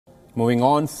Moving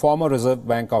on, former Reserve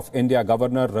Bank of India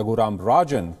Governor Raghuram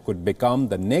Rajan could become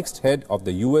the next head of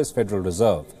the US Federal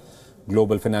Reserve.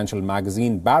 Global financial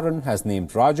magazine Barron has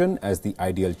named Rajan as the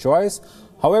ideal choice.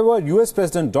 However, US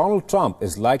President Donald Trump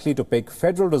is likely to pick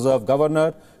Federal Reserve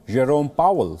Governor Jerome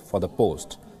Powell for the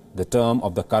post. The term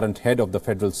of the current head of the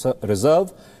Federal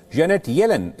Reserve, Janet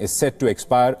Yellen, is set to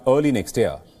expire early next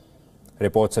year.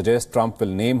 Reports suggest Trump will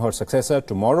name her successor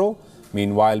tomorrow.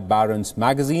 Meanwhile, Barron's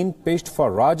magazine pitched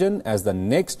for Rajan as the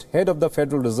next head of the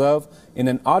Federal Reserve in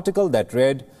an article that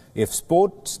read, "If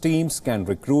sports teams can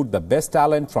recruit the best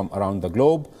talent from around the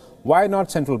globe, why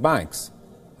not central banks?"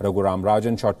 Raghuram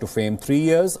Rajan shot to fame 3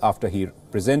 years after he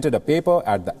presented a paper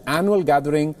at the annual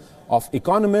gathering of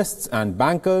economists and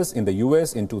bankers in the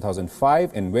US in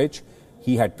 2005, in which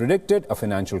he had predicted a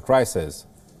financial crisis.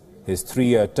 His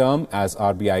 3-year term as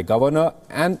RBI governor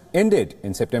ended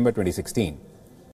in September 2016.